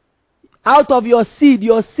 Out of your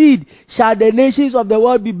seed shall the nations of the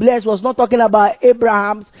world be blessed. Was not talking about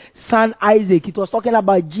Abraham's son Isaac. It was talking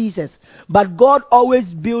about Jesus. But God always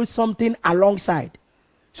builds something alongside.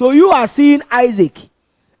 So you are seeing Isaac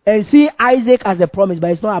and seeing Isaac as a promise,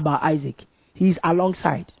 but it's not about Isaac. He's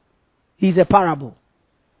alongside. He's a parable.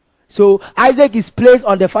 So Isaac is placed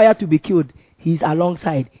on the fire to be killed. He's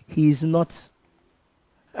alongside. He is not.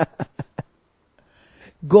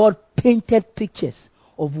 God painted pictures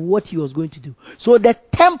of what he was going to do. So the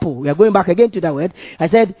temple, we are going back again to that word. I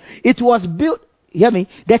said it was built, hear me,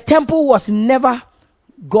 the temple was never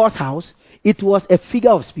God's house. It was a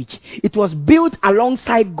figure of speech. It was built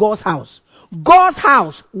alongside God's house. God's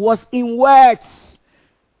house was in words.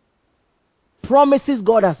 Promises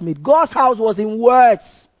God has made. God's house was in words.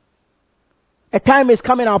 A time is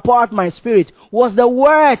coming, I'll pour out my spirit. Was the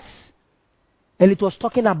words. And it was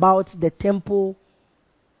talking about the temple,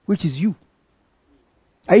 which is you.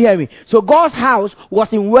 Are you hearing me? So God's house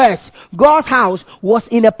was in words. God's house was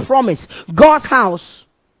in a promise. God's house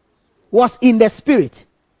was in the spirit.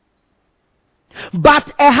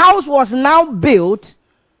 But a house was now built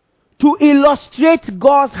to illustrate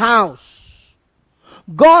God's house.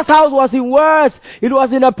 God's house was in words, it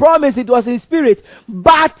was in a promise, it was in spirit.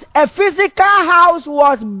 But a physical house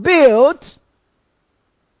was built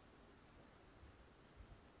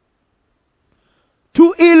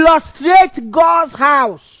to illustrate God's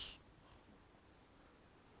house.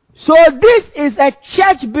 So this is a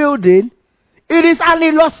church building. It is an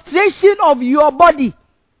illustration of your body.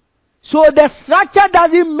 So the structure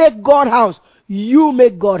doesn't make God's house. You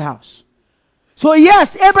make God's house. So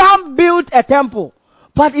yes, Abraham built a temple.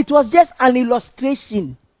 But it was just an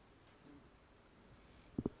illustration.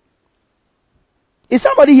 Is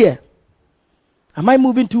somebody here? Am I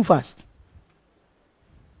moving too fast?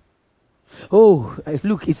 Oh,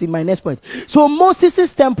 look, it's in my next point. So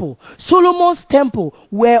Moses' temple, Solomon's temple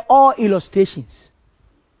were all illustrations.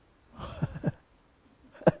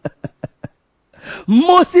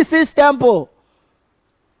 Moses' temple,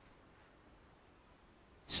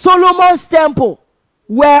 Solomon's temple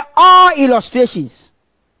were all illustrations.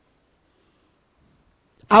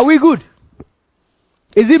 Are we good?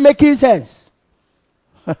 Is it making sense?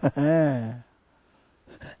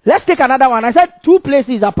 Let's take another one. I said 2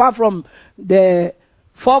 places apart from the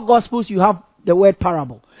 4 Gospels you have the word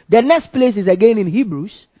parable. The next place is again in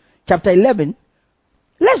Hebrews chapter 11.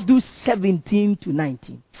 Let's do 17 to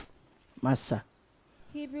 19. Master.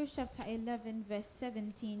 Hebrews chapter 11 verse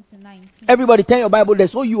 17 to 19. Everybody turn your Bible there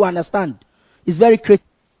so you understand. It's very clear.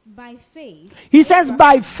 By faith. He says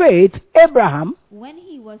by faith Abraham, when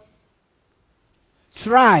he was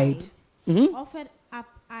tried, offered up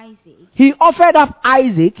Isaac. He offered up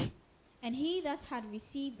Isaac. And he that had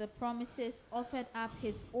received the promises offered up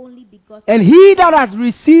his only begotten. And he that has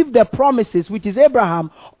received the promises, which is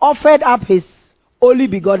Abraham, offered up his only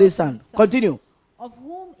begotten son. Continue. Of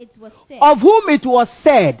whom it was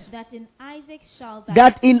said. That in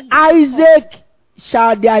Isaac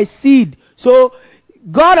shall thy seed. So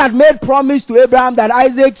God had made promise to Abraham that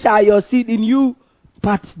Isaac shall your seed in you.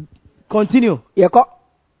 But continue.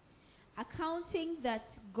 Accounting that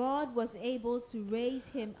God was able to raise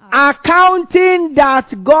him up. Accounting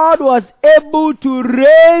that God was able to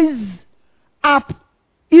raise up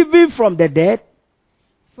even from the dead.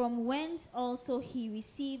 From whence also he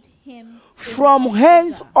received him. From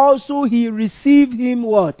hence also he received him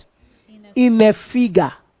what? In a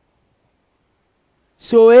figure.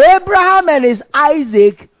 So Abraham and his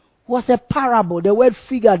Isaac was a parable. The word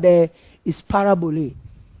figure there is parabole.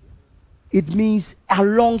 It means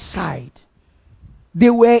alongside. They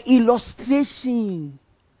were illustration.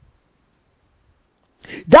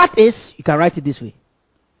 That is, you can write it this way.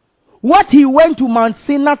 What he went to Mount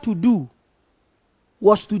Sinai to do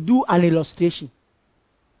was to do an illustration.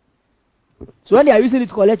 So when they are using it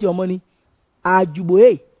to collect your money,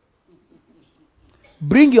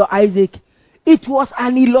 bring your Isaac. It was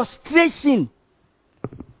an illustration.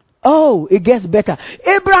 Oh, it gets better.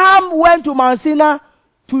 Abraham went to Mount Sinai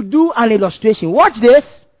to do an illustration. Watch this.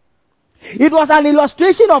 It was an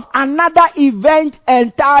illustration of another event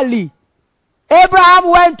entirely.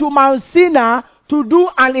 Abraham went to Mount Sinai to do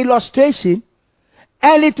an illustration,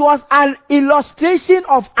 and it was an illustration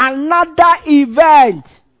of another event.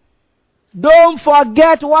 Don't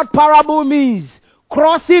forget what parable means.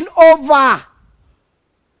 Crossing over.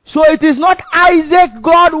 So it is not Isaac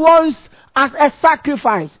God wants as a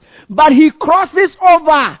sacrifice, but he crosses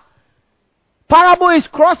over. Parable is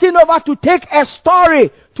crossing over to take a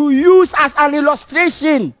story to use as an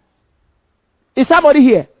illustration. Is somebody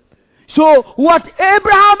here? So what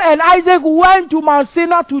Abraham and Isaac went to Mount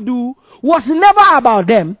Sinai to do was never about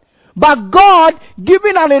them, but God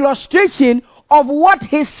giving an illustration of what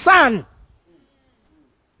his son.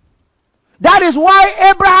 That is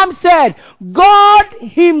why Abraham said, God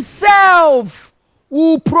himself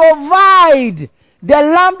will provide the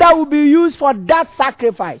lamb that will be used for that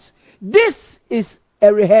sacrifice. This is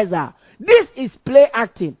a rehearsal. This is play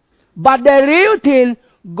acting. But the real thing,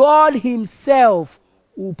 God himself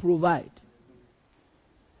will provide.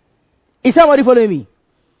 Is somebody following me?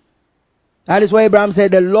 That is why Abraham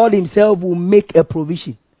said the Lord himself will make a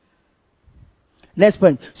provision. Next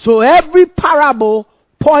point. So every parable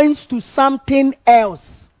points to something else.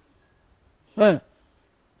 Every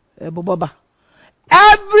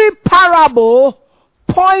parable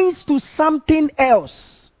points to something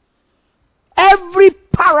else. Every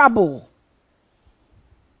parable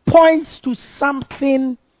points to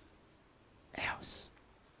something else.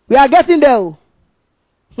 We are getting there.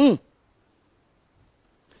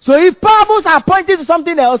 So if parables are pointing to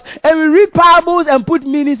something else, and we read parables and put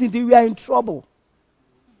meanings into it, we are in trouble.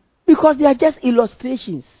 Because they are just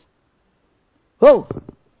illustrations. Oh,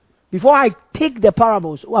 before I take the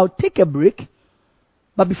parables, I'll take a break.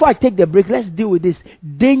 But before I take the break, let's deal with this.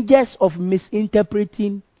 Dangers of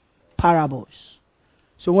misinterpreting parables.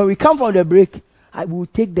 So when we come from the break, I will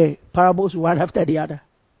take the parables one after the other.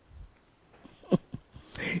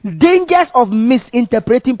 Dangers of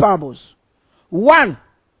misinterpreting parables. 1.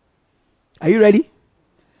 Are you ready?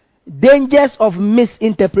 Dangers of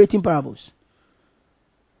misinterpreting parables.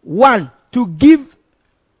 1. To give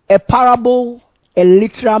a parable a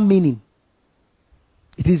literal meaning.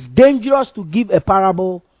 It is dangerous to give a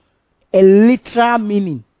parable a literal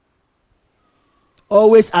meaning.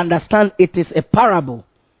 Always understand it is a parable,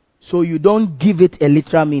 so you don't give it a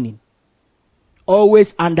literal meaning.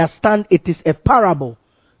 Always understand it is a parable,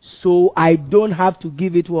 so I don't have to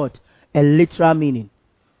give it what? A literal meaning.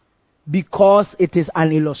 Because it is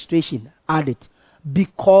an illustration. Add it.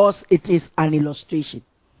 Because it is an illustration.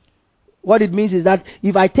 What it means is that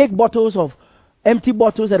if I take empty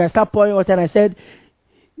bottles and I start pouring water and I said,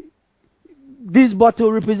 this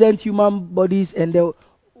bottle represents human bodies and the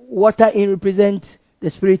water in represents the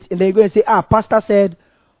spirit. And then you're going to say, pastor said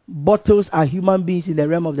bottles are human beings in the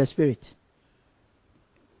realm of the spirit.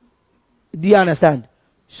 Do you understand?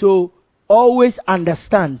 So always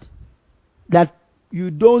understand that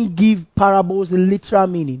you don't give parables literal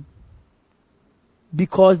meaning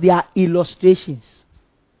because they are illustrations.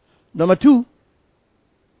 Number 2,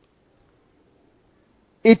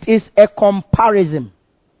 it is a comparison.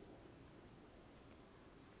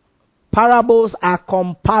 Parables are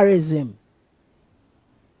comparison.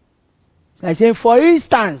 Like saying, for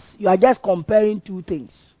instance, you are just comparing two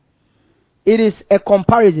things. It is a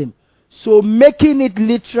comparison. So making it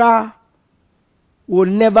literal will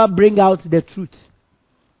never bring out the truth.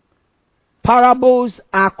 Parables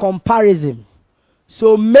are comparison.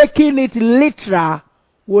 So making it literal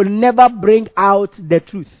will never bring out the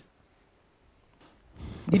truth.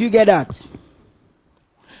 Did you get that?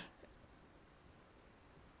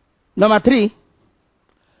 Number 3,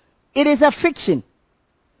 it is a fiction.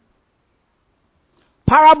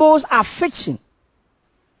 Parables are fiction.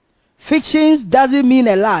 Fictions doesn't mean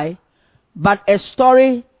a lie, but a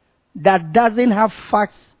story that doesn't have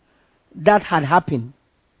facts that had happened.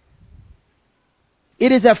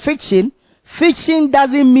 It is a fiction. Fiction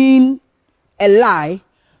doesn't mean a lie,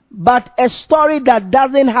 but a story that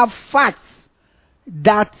doesn't have facts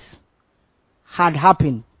that had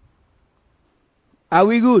happened. Are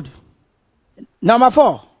we good? Number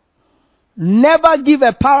 4, never give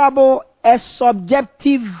a parable a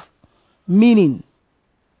subjective meaning.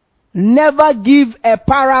 Never give a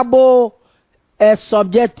parable a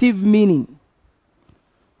subjective meaning.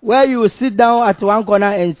 Where you will sit down at one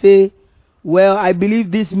corner and say, well, I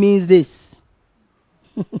believe this means this.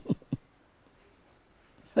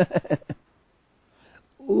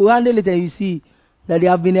 One day later you see that there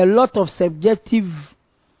have been a lot of subjective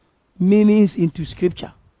meanings into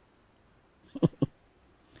scripture.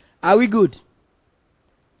 Are we good?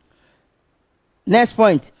 Next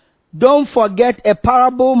point. Don't forget, a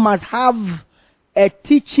parable must have a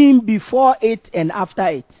teaching before it and after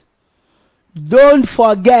it. Don't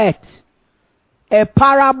forget, a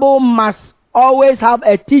parable must always have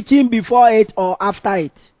a teaching before it or after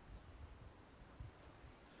it.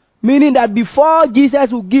 Meaning that before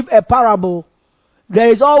Jesus will give a parable, there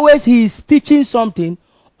is always he is teaching something,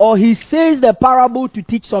 or he says the parable to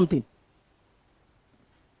teach something.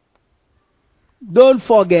 Don't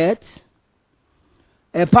forget,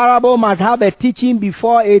 a parable must have a teaching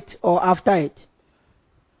before it or after it.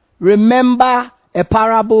 Remember, a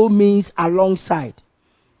parable means alongside.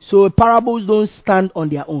 So parables don't stand on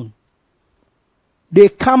their own. They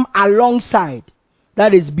come alongside.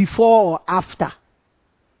 That is before or after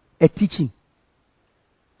a teaching.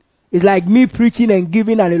 It's like me preaching and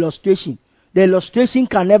giving an illustration. The illustration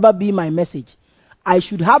can never be my message. I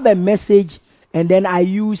should have a message and then I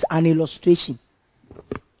use an illustration.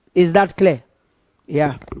 Is that clear?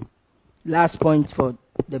 Yeah. Last point for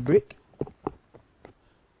the break.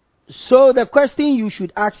 So the question you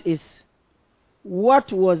should ask is,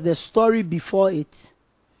 what was the story before it?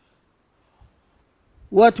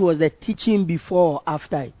 What was the teaching before or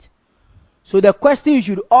after it? So the question you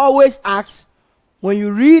should always ask when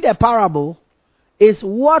you read a parable is,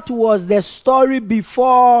 what was the story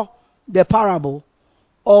before the parable,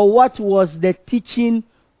 or what was the teaching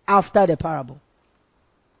after the parable?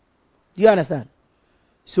 Do you understand?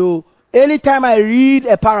 So anytime I read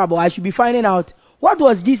a parable, I should be finding out, what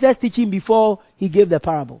was Jesus teaching before he gave the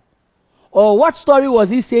parable? Or what story was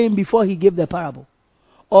he saying before he gave the parable?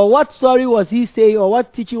 Or what story was he saying, or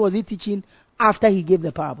what teaching was he teaching after he gave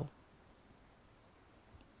the parable?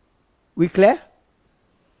 We clear?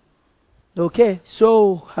 Okay,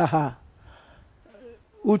 so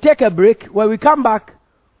we'll take a break. When we come back,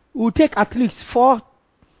 we'll take at least 4.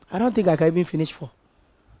 I don't think I can even finish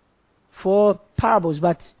 4 parables,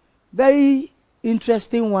 but very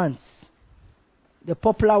interesting ones. The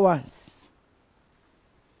popular ones.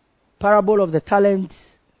 Parable of the talents.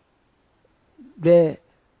 The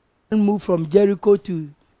move from Jericho to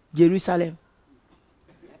Jerusalem.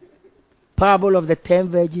 Parable of the 10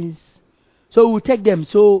 virgins. So we'll take them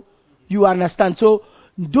so you understand. So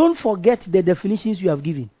don't forget the definitions you have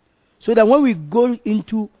given, so that when we go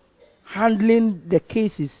into handling the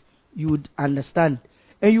cases, you would understand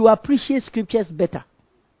and you appreciate scriptures better.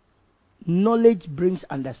 Knowledge brings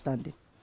understanding.